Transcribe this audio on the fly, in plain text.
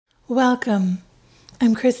Welcome.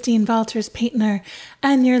 I'm Christine Valters-Paintner,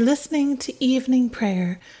 and you're listening to Evening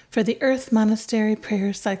Prayer for the Earth Monastery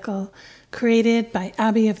Prayer Cycle, created by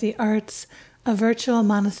Abbey of the Arts, a virtual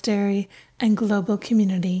monastery and global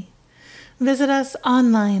community. Visit us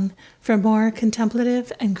online for more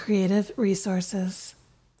contemplative and creative resources.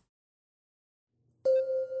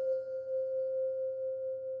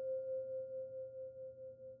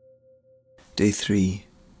 Day 3,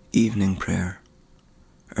 Evening Prayer.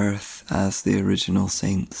 Earth as the original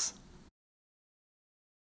saints.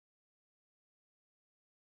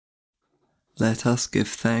 Let us give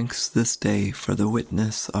thanks this day for the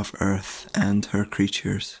witness of earth and her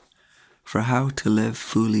creatures, for how to live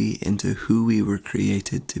fully into who we were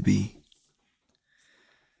created to be.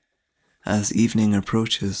 As evening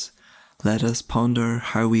approaches, let us ponder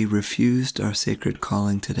how we refused our sacred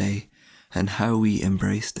calling today and how we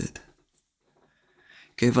embraced it.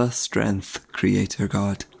 Give us strength, Creator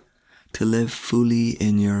God, to live fully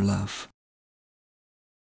in your love.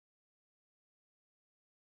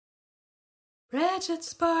 Wretched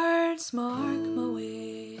sparks mark my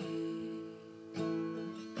way,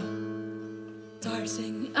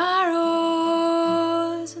 darting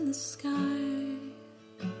arrows in the sky.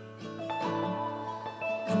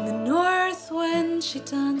 In the north wind she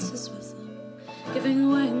dances with them,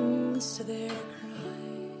 giving wings to their cry.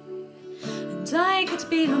 And I could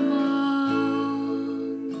be a monk,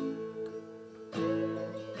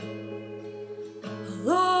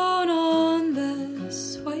 alone on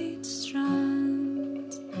this white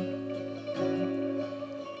strand.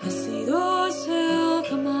 I see those who'll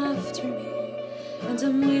come after me, and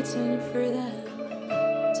I'm waiting for them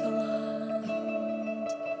to land.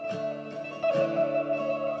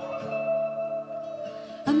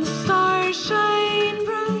 And the stars shine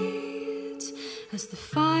bright as the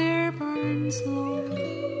fire burns low.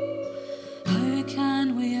 How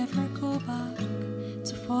can we ever go back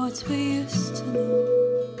to what we used to know?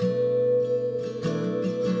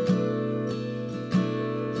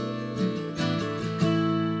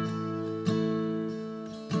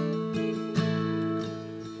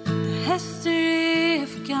 The history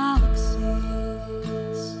of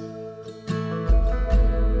galaxies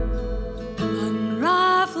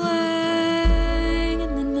unraveling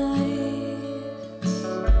in the night.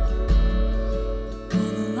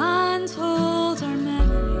 Will the land hold our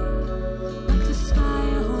memory like the sky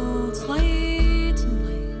holds light and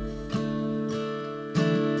life?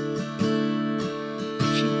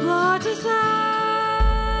 If your blood is in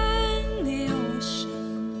the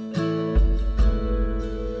ocean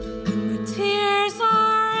and my tears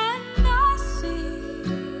are in the sea,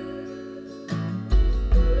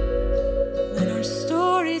 then our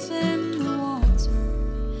stories in the water,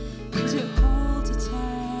 could it hold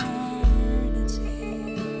eternity?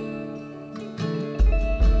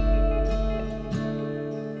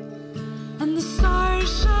 And the stars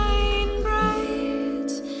shine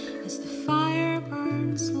bright as the fire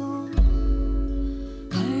burns low.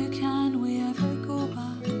 How can we ever go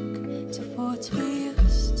back to what we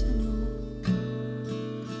used to know?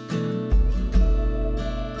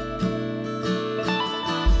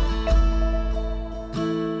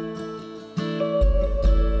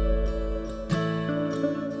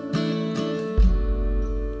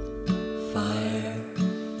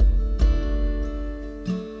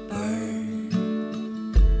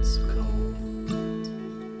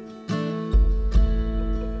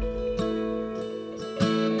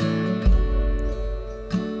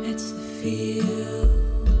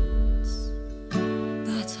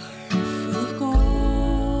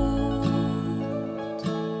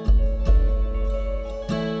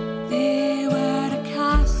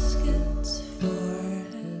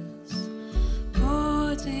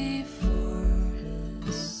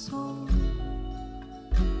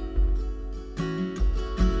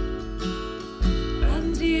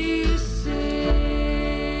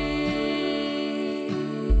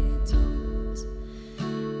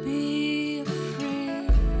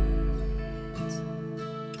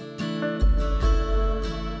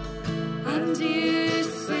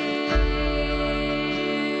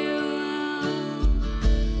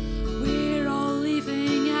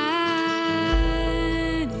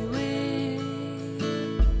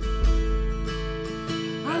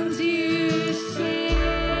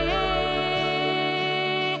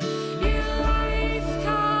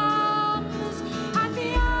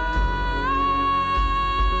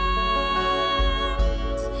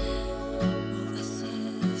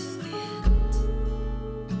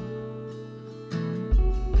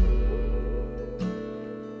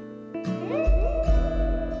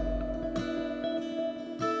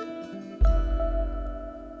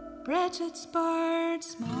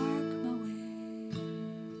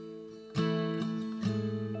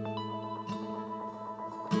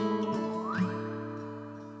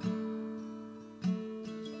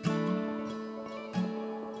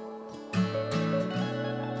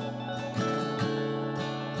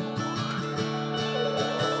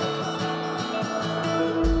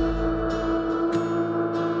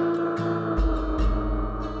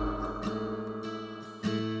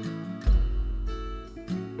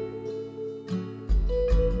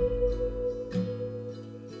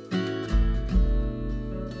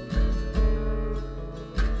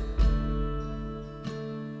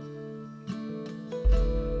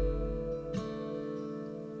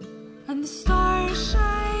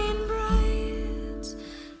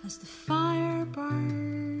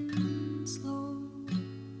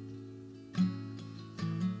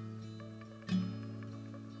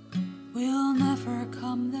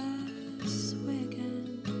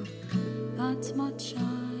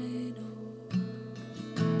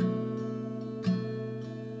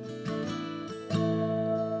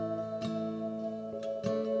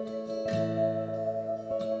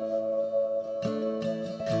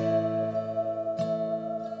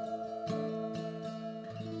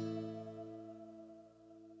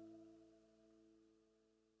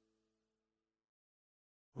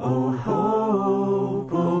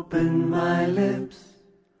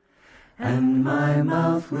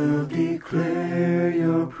 mouth will declare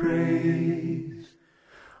your praise.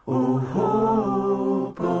 O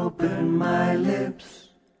hope, open my lips,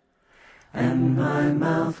 and my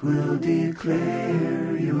mouth will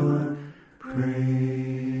declare your praise.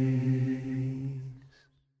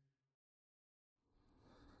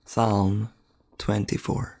 Psalm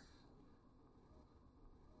 24.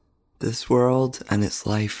 This world and its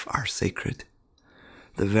life are sacred,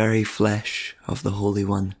 the very flesh of the Holy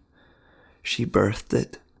One. She birthed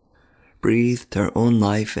it, breathed her own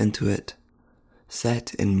life into it,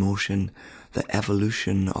 set in motion the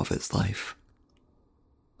evolution of its life.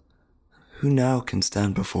 Who now can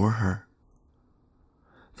stand before her?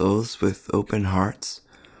 Those with open hearts,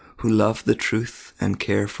 who love the truth and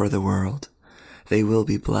care for the world, they will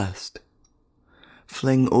be blessed.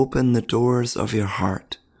 Fling open the doors of your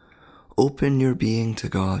heart, open your being to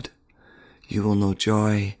God. You will know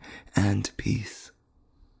joy and peace.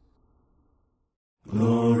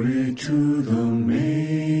 Glory to the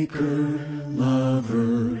Maker,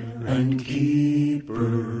 Lover, and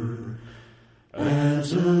Keeper,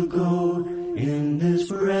 as a go in this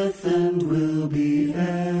breath and will be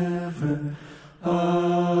ever.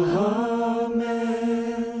 Amen.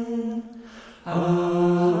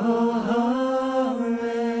 Amen.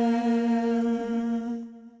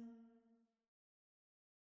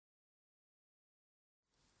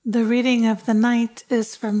 The reading of the night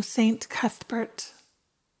is from St. Cuthbert.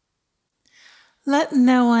 Let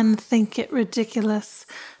no one think it ridiculous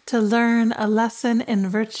to learn a lesson in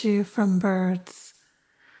virtue from birds.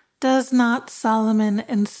 Does not Solomon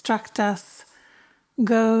instruct us,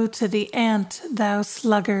 "Go to the ant, thou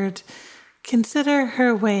sluggard, consider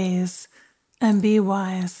her ways, and be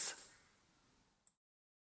wise"?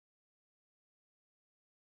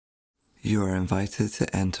 You are invited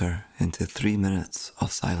to enter into 3 minutes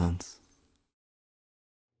of silence.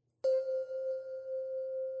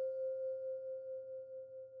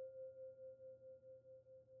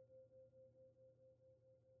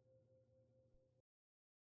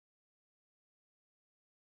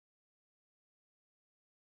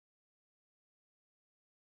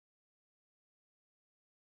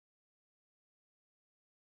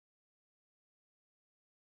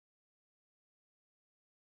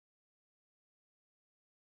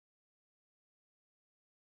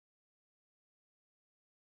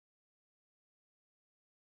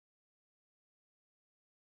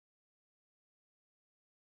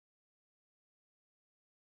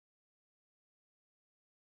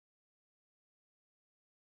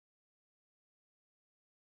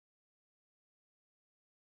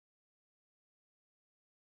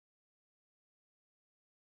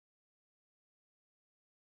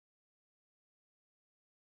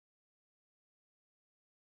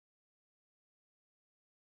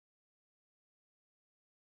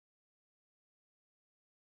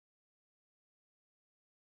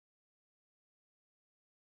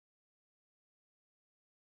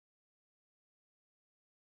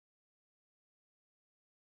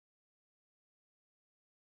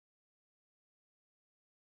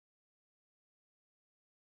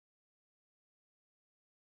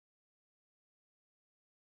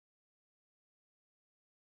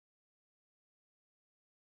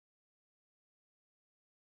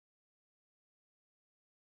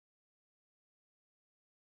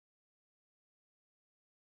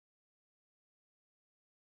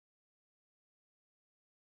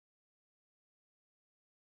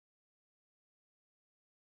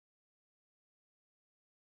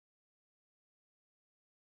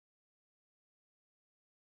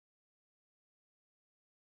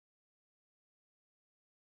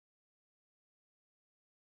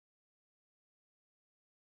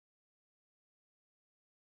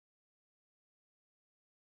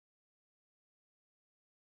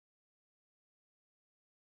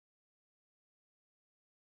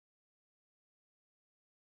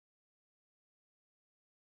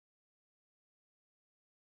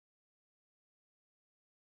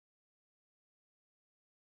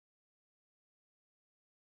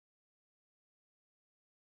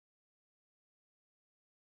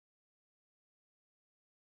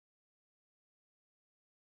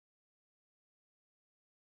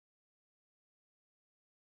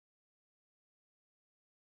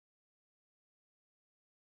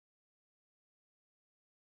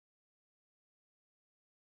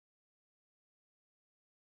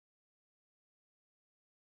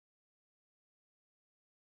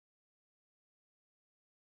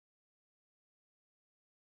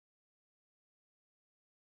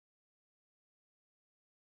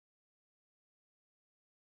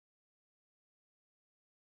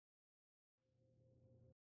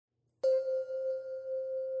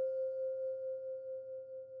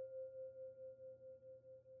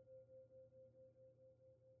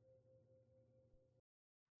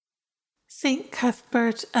 St.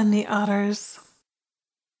 Cuthbert and the Otters.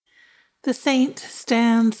 The saint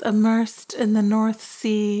stands immersed in the North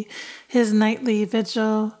Sea, his nightly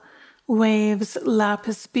vigil. Waves lap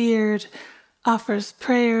his beard, offers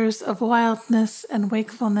prayers of wildness and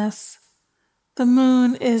wakefulness. The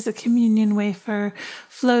moon is a communion wafer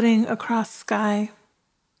floating across sky.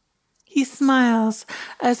 He smiles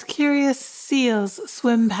as curious seals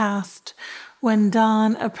swim past. When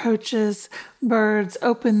dawn approaches, birds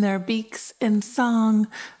open their beaks in song,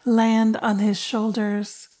 land on his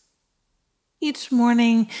shoulders. Each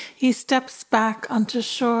morning he steps back onto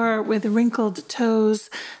shore with wrinkled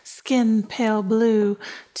toes, skin pale blue.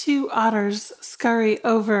 2 otters scurry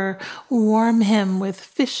over, warm him with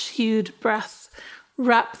fish-hued breath,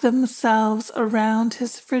 wrap themselves around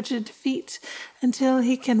his frigid feet until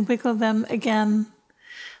he can wiggle them again.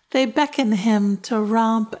 They beckon him to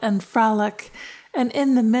romp and frolic, and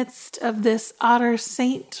in the midst of this otter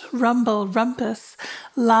saint rumble rumpus,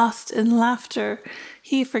 lost in laughter,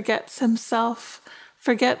 he forgets himself,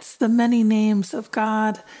 forgets the many names of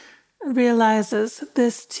God, and realizes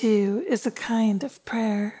this too is a kind of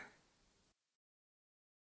prayer.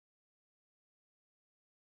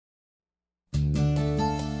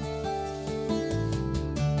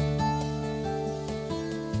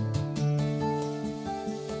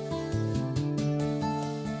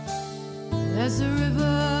 There's a river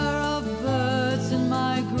of birds in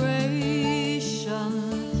migration,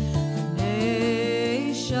 a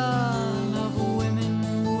nation of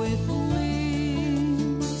women with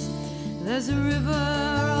wings. There's a river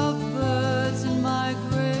of birds in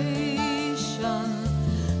migration,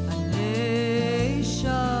 a nation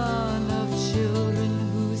of children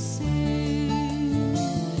who sing.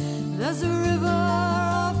 There's a river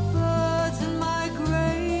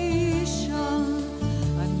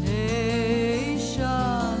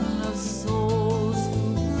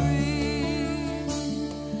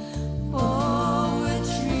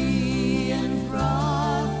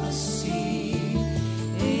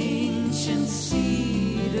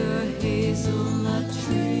hazelnut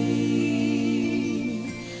tree.